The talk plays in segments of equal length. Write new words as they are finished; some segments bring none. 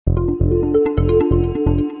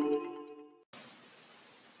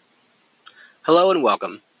Hello and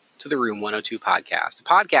welcome to the Room 102 podcast, a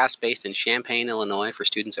podcast based in Champaign, Illinois for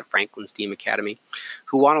students at Franklin STEAM Academy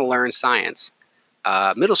who want to learn science,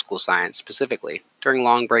 middle school science specifically, during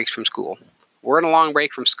long breaks from school. We're in a long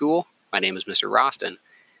break from school. My name is Mr. Roston,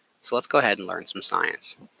 so let's go ahead and learn some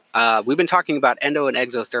science. We've been talking about endo and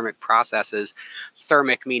exothermic processes,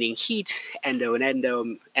 thermic meaning heat, endo and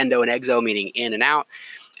exo meaning in and out,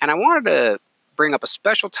 and I wanted to bring up a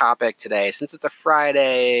special topic today. Since it's a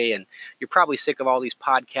Friday and you're probably sick of all these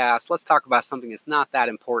podcasts, let's talk about something that's not that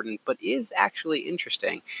important but is actually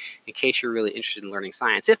interesting in case you're really interested in learning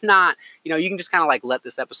science. If not, you can just kind of like let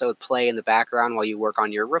this episode play in the background while you work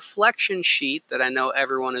on your reflection sheet that I know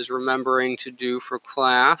everyone is remembering to do for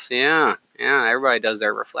class. Yeah, everybody does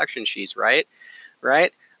their reflection sheets, right?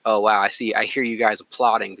 Oh wow, I hear you guys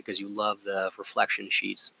applauding because you love the reflection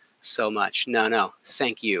sheets so much. No,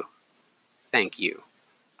 thank you.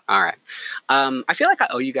 All right. I feel like I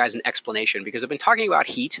owe you guys an explanation because I've been talking about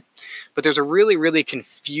heat, but there's a really, really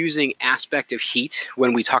confusing aspect of heat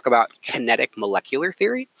when we talk about kinetic molecular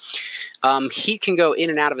theory. Heat can go in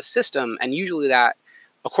and out of a system, and usually that,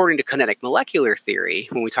 according to kinetic molecular theory,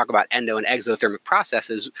 when we talk about endo and exothermic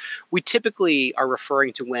processes, we typically are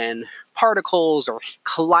referring to when particles are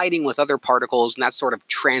colliding with other particles, and that's sort of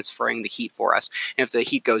transferring the heat for us. And if the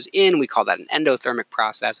heat goes in, we call that an endothermic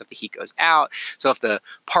process. If the heat goes out, so if the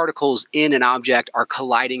particles in an object are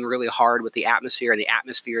colliding really hard with the atmosphere and the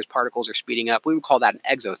atmosphere's particles are speeding up, we would call that an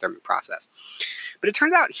exothermic process. But it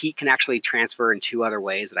turns out heat can actually transfer in two other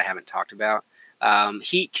ways that I haven't talked about.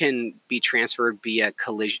 Heat can be transferred via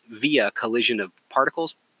collision of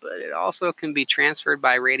particles, but it also can be transferred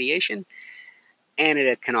by radiation, and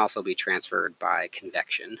it can also be transferred by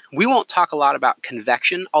convection. We won't talk a lot about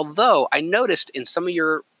convection, although I noticed in some of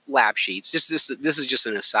your lab sheets, this is just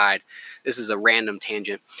an aside, this is a random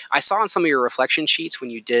tangent. I saw on some of your reflection sheets when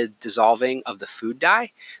you did dissolving of the food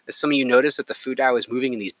dye, that some of you noticed that the food dye was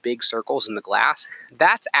moving in these big circles in the glass.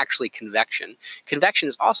 That's actually convection. Convection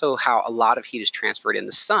is also how a lot of heat is transferred in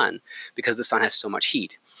the sun because the sun has so much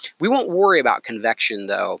heat. We won't worry about convection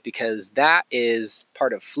though, because that is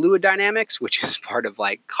part of fluid dynamics, which is part of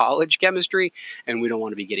like college chemistry, and we don't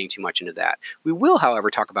want to be getting too much into that. We will, however,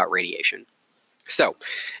 talk about radiation. So,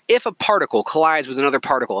 if a particle collides with another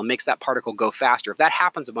particle and makes that particle go faster, if that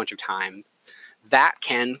happens a bunch of times, that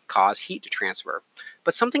can cause heat to transfer.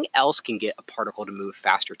 But something else can get a particle to move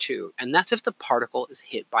faster too, and that's if the particle is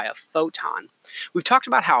hit by a photon. We've talked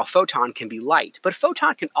about how a photon can be light, but a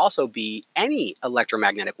photon can also be any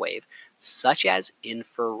electromagnetic wave, such as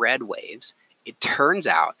infrared waves. It turns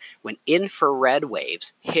out when infrared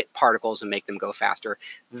waves hit particles and make them go faster,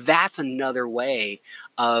 that's another way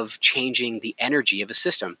of changing the energy of a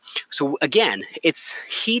system. So again,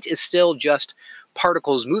 heat is still just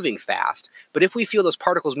particles moving fast, but if we feel those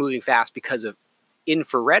particles moving fast because of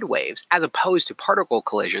infrared waves, as opposed to particle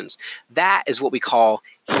collisions, that is what we call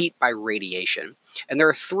heat by radiation. And there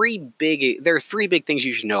are three big things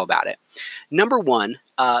you should know about it. Number one,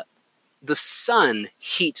 the sun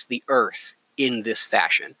heats the earth in this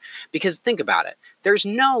fashion. Because think about it, there's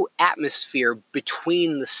no atmosphere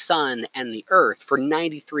between the sun and the earth for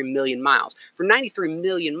 93 million miles. For 93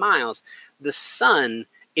 million miles, the sun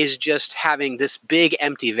is just having this big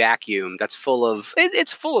empty vacuum that's full of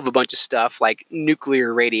a bunch of stuff like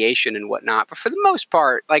nuclear radiation and whatnot. But for the most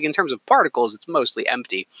part, like in terms of particles, it's mostly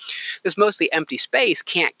empty. This mostly empty space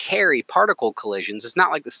can't carry particle collisions. It's not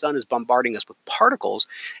like the sun is bombarding us with particles.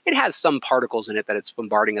 It has some particles in it that it's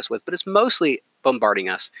bombarding us with, but it's mostly bombarding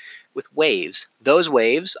us with waves. Those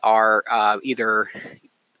waves are either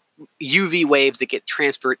UV waves that get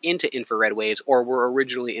transferred into infrared waves, or were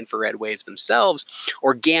originally infrared waves themselves,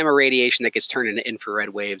 or gamma radiation that gets turned into infrared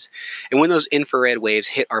waves. And when those infrared waves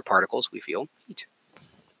hit our particles, we feel heat.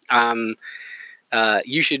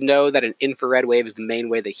 You should know that an infrared wave is the main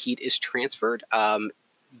way the heat is transferred.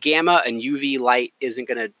 Gamma and UV light isn't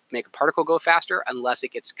going to make a particle go faster unless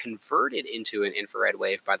it gets converted into an infrared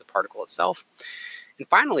wave by the particle itself. And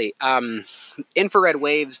finally, infrared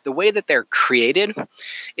waves, the way that they're created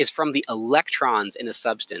is from the electrons in a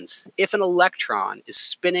substance. If an electron is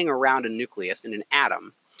spinning around a nucleus in an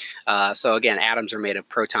atom, so again, atoms are made of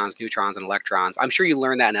protons, neutrons, and electrons. I'm sure you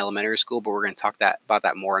learned that in elementary school, but we're going to talk about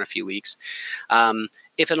that more in a few weeks.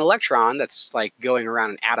 If an electron that's like going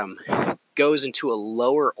around an atom goes into a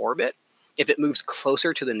lower orbit, if it moves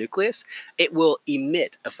closer to the nucleus, it will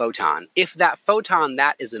emit a photon. If that photon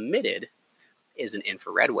that is emitted is an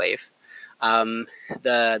infrared wave,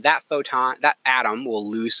 that atom will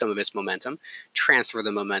lose some of its momentum, transfer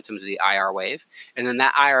the momentum to the IR wave, and then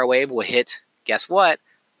that IR wave will hit, guess what?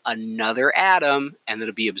 another atom, and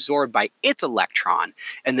it'll be absorbed by its electron.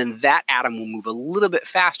 And then that atom will move a little bit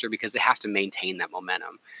faster because it has to maintain that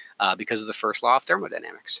momentum because of the first law of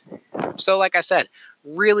thermodynamics. So like I said,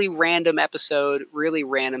 really random episode, really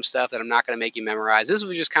random stuff that I'm not going to make you memorize. This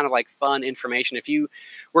was just kind of like fun information. If you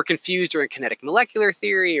were confused during kinetic molecular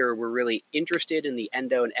theory or were really interested in the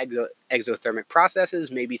endo and exothermic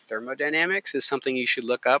processes, maybe thermodynamics is something you should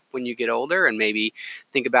look up when you get older and maybe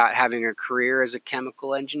think about having a career as a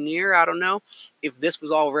chemical engineer. I don't know. If this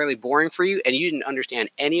was all really boring for you and you didn't understand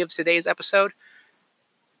any of today's episode,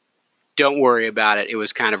 don't worry about it. It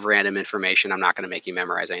was kind of random information. I'm not going to make you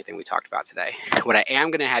memorize anything we talked about today. What I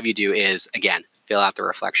am going to have you do is, again, fill out the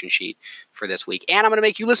reflection sheet for this week. And I'm going to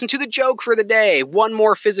make you listen to the joke for the day. One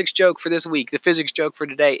more physics joke for this week. The physics joke for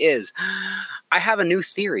today is, I have a new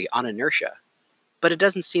theory on inertia, but it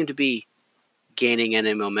doesn't seem to be gaining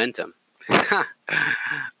any momentum.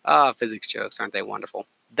 Physics jokes, aren't they wonderful?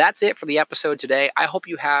 That's it for the episode today. I hope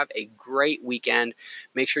you have a great weekend.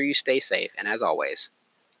 Make sure you stay safe. And as always,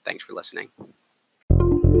 thanks for listening.